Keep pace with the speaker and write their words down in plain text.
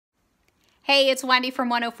Hey, it's Wendy from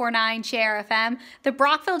 104.9 JRfm. The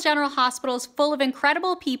Brockville General Hospital is full of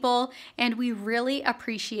incredible people, and we really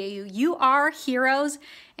appreciate you. You are heroes,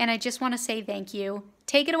 and I just want to say thank you.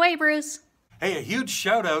 Take it away, Bruce. Hey, a huge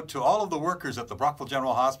shout out to all of the workers at the Brockville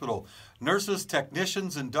General Hospital. Nurses,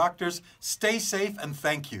 technicians, and doctors, stay safe and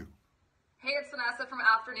thank you. Hey, it's Vanessa from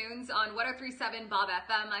Afternoons on 103.7 Bob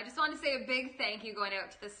FM. I just want to say a big thank you going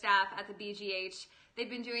out to the staff at the BGH. They've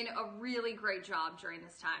been doing a really great job during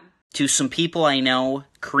this time. To some people I know,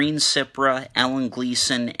 Corrine Cipra, Ellen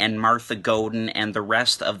Gleason, and Martha Godin, and the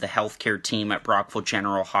rest of the healthcare team at Brockville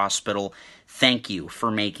General Hospital, thank you for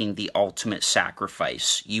making the ultimate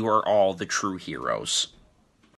sacrifice. You are all the true heroes.